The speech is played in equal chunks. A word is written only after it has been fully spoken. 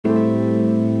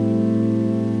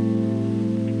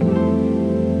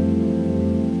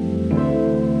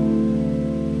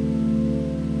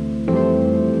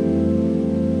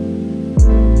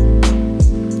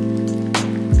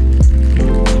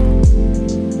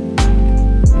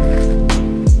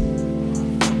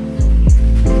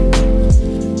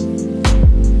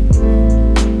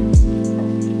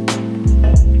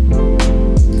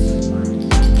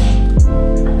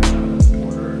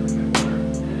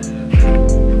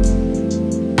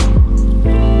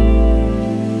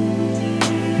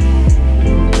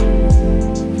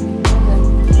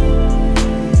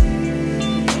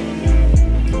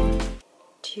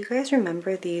guys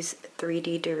remember these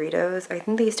 3D Doritos? I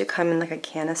think they used to come in like a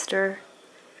canister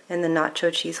in the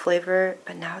nacho cheese flavor,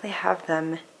 but now they have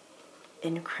them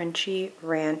in crunchy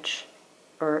ranch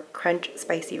or crunch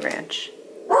spicy ranch.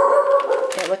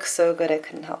 It looks so good I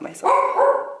couldn't help myself.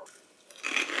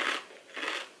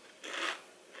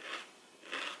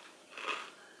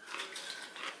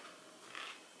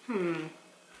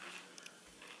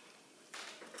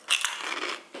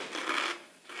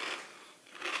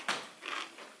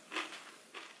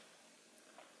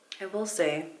 I will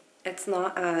say it's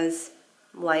not as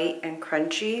light and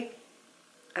crunchy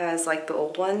as like the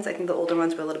old ones. I think the older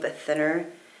ones were a little bit thinner,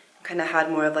 kind of had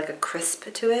more of like a crisp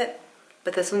to it,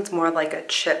 but this one's more like a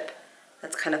chip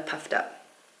that's kind of puffed up.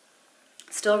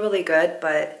 Still really good,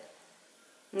 but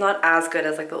not as good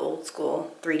as like the old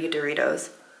school 3D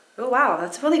Doritos. Oh wow,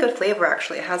 that's a really good flavor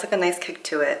actually. It has like a nice kick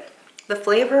to it. The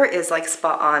flavor is like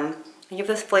spot on. I give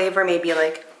this flavor maybe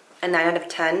like a 9 out of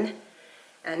 10.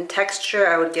 And texture,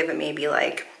 I would give it maybe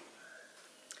like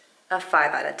a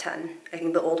 5 out of 10. I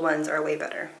think the old ones are way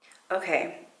better.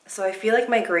 Okay, so I feel like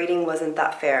my grading wasn't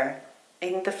that fair. I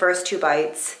think the first 2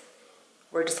 bites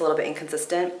were just a little bit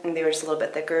inconsistent and they were just a little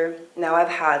bit thicker. Now I've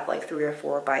had like 3 or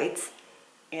 4 bites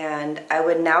and I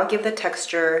would now give the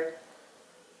texture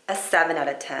a 7 out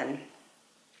of 10.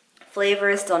 Flavor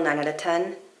is still 9 out of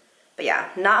 10. But yeah,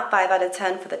 not 5 out of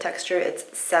 10 for the texture,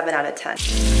 it's 7 out of 10.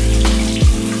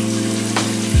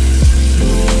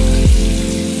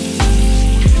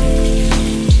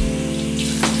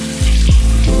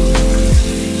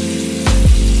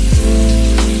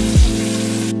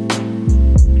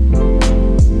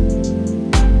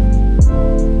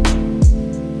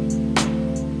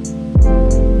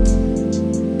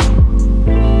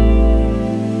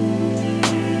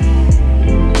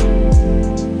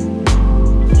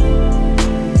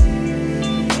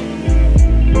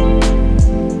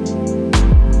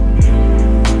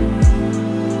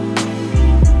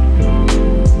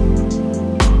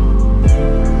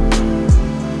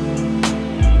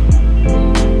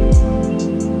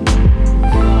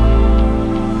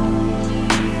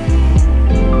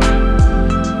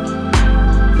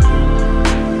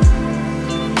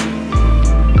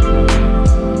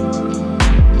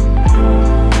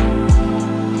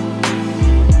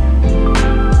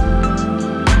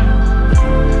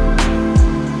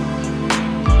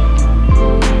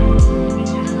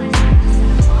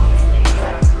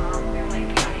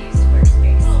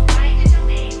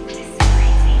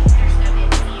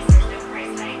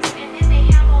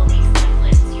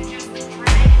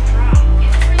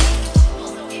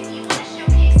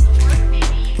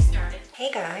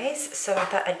 So I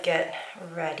thought I'd get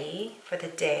ready for the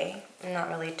day. I'm not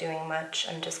really doing much.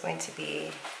 I'm just going to be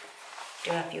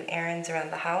doing a few errands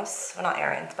around the house. Well, not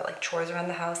errands, but like chores around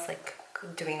the house, like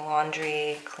doing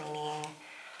laundry, cleaning.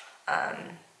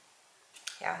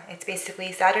 Yeah, it's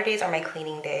basically Saturdays are my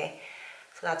cleaning day.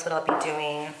 So that's what I'll be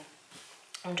doing.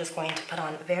 I'm just going to put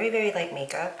on very, very light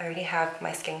makeup. I already have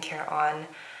my skincare on.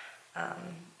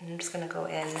 I'm just gonna go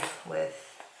in with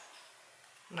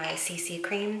my CC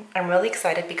cream. I'm really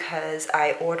excited because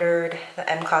I ordered the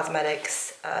M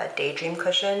Cosmetics Daydream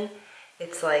Cushion.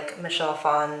 It's like Michelle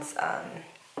Phan's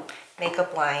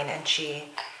makeup line, and she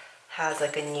has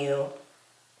like a new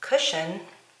cushion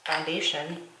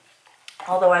foundation.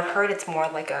 Although I've heard it's more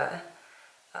like a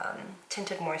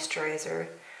tinted moisturizer,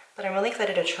 but I'm really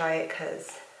excited to try it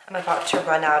because I'm about to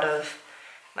run out of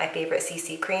my favorite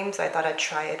CC cream, so I thought I'd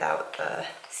try it out,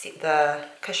 the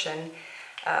cushion.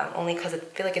 Only because I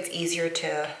feel like it's easier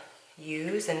to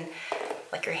use and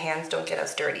like your hands don't get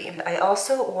as dirty. I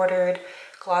also ordered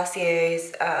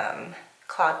Glossier's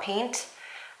Cloud Paint.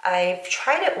 I've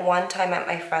tried it one time at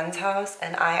my friend's house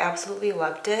and I absolutely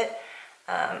loved it.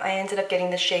 I ended up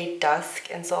getting the shade Dusk,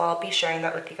 and so I'll be sharing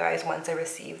that with you guys once I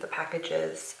receive the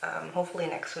packages, hopefully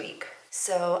next week.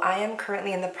 So I am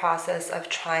currently in the process of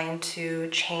trying to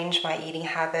change my eating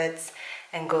habits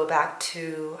and go back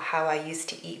to how I used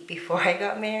to eat before I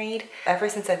got married. Ever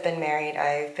since I've been married,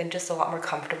 I've been just a lot more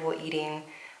comfortable eating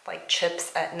like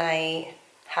chips at night,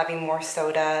 having more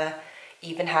soda,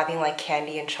 even having like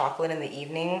candy and chocolate in the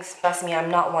evenings. Trust me,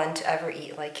 I'm not one to ever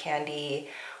eat like candy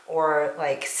or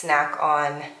like snack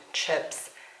on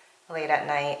chips late at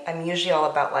night. I'm usually all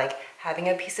about like having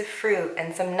a piece of fruit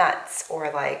and some nuts,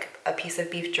 or like a piece of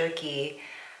beef jerky,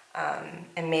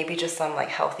 and maybe just some like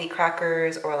healthy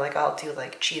crackers, or like I'll do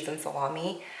like cheese and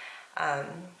salami.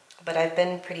 But I've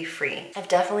been pretty free. I've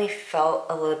definitely felt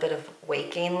a little bit of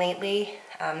weight gain lately.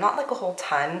 Not like a whole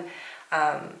ton,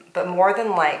 but more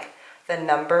than like the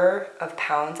number of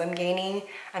pounds I'm gaining,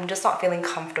 I'm just not feeling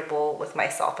comfortable with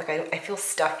myself. Like I feel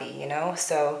stuffy, you know?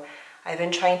 So I've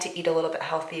been trying to eat a little bit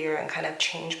healthier and kind of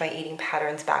change my eating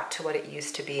patterns back to what it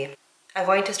used to be. I'm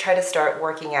going to try to start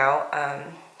working out.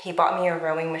 He bought me a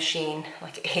rowing machine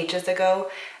like ages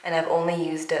ago, and I've only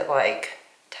used it like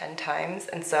 10 times,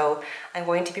 and so I'm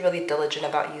going to be really diligent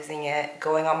about using it,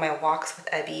 going on my walks with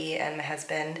Ebby and my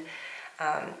husband.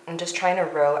 I'm just trying to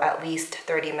row at least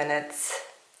 30 minutes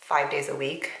 5 days a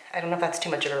week. I don't know if that's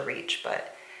too much of a reach,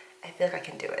 but I feel like I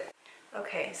can do it.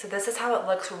 Okay, so this is how it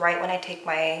looks right when I take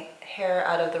my hair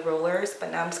out of the rollers, but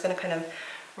now I'm just gonna kind of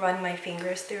run my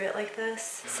fingers through it like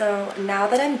this. So now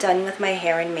that I'm done with my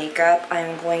hair and makeup,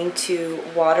 I'm going to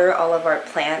water all of our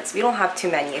plants. We don't have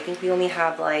too many. I think we only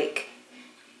have like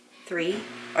 3,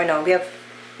 or no, we have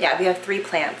 3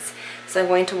 plants. So I'm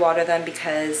going to water them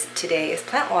because today is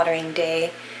plant watering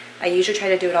day. I usually try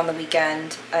to do it on the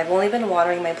weekend. I've only been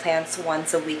watering my plants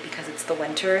once a week because it's the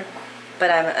winter,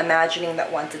 but I'm imagining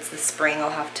that once it's the spring, I'll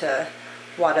have to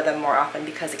water them more often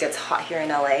because it gets hot here in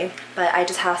LA. But I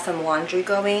just have some laundry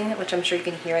going, which I'm sure you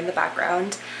can hear in the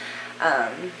background.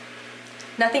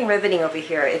 Nothing riveting over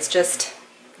here. It's just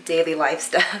daily life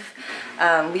stuff.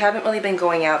 We haven't really been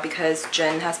going out because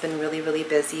Jen has been really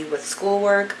busy with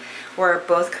schoolwork. We're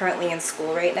both currently in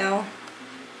school right now.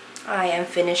 I am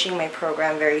finishing my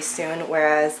program very soon,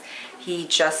 whereas he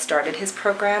just started his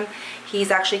program.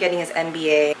 He's actually getting his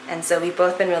MBA, and so we've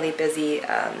both been really busy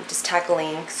just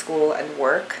tackling school and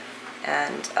work,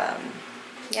 and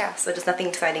yeah, so just nothing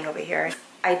exciting over here.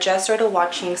 I just started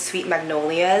watching Sweet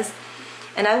Magnolias,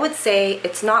 and I would say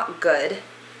it's not good,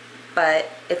 but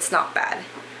it's not bad.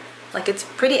 Like, it's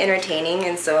pretty entertaining,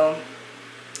 and so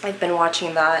I've been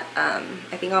watching that.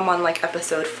 I think I'm on like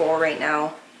episode 4 right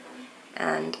now,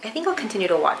 and I think I'll continue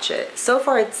to watch it. So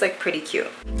far it's like pretty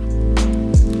cute.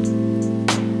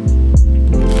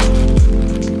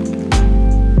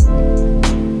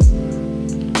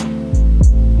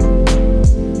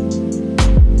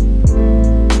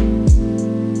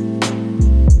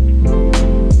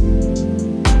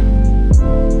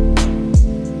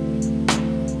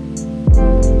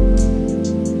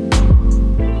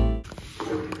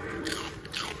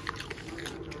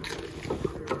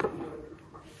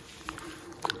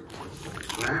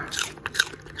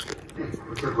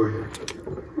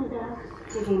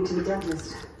 Taking to the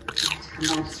dentist. I have to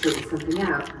come back to straighten something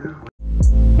out.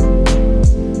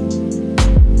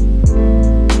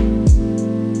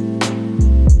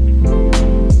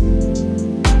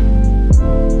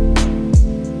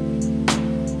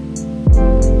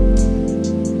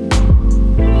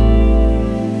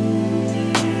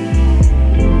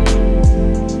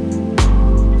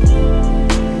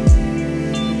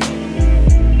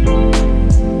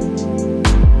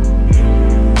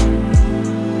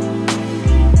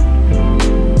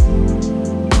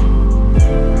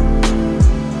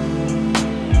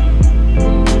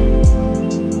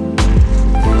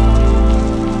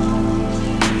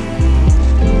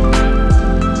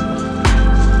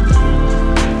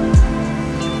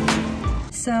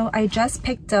 So I just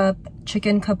picked up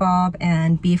chicken kebab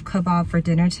and beef kebab for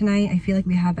dinner tonight. I feel like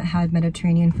we haven't had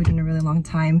Mediterranean food in a really long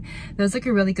time. There's like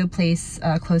a really good place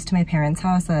close to my parents'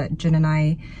 house that Jen and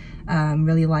I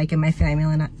really like, and my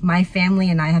family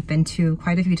and I have been to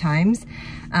quite a few times.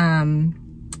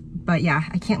 But yeah,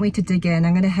 I can't wait to dig in.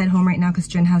 I'm gonna head home right now because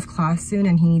Jen has class soon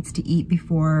and he needs to eat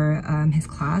before his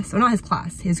class, or not his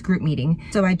class, his group meeting.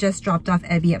 So I just dropped off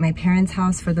Ebby at my parents'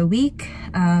 house for the week.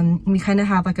 We kind of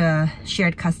have like a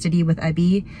shared custody with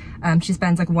Ebby. She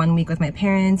spends like 1 week with my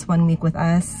parents, 1 week with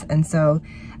us. And so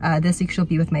this week she'll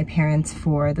be with my parents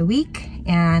for the week.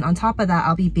 And on top of that,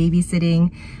 I'll be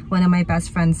babysitting one of my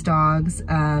best friend's dogs,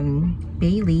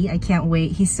 Bailey. I can't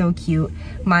wait. He's so cute.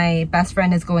 My best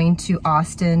friend is going to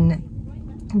Austin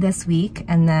this week,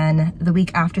 and then the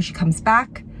week after she comes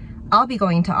back, I'll be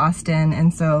going to Austin.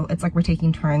 And so it's like we're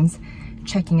taking turns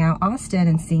checking out Austin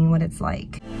and seeing what it's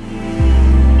like.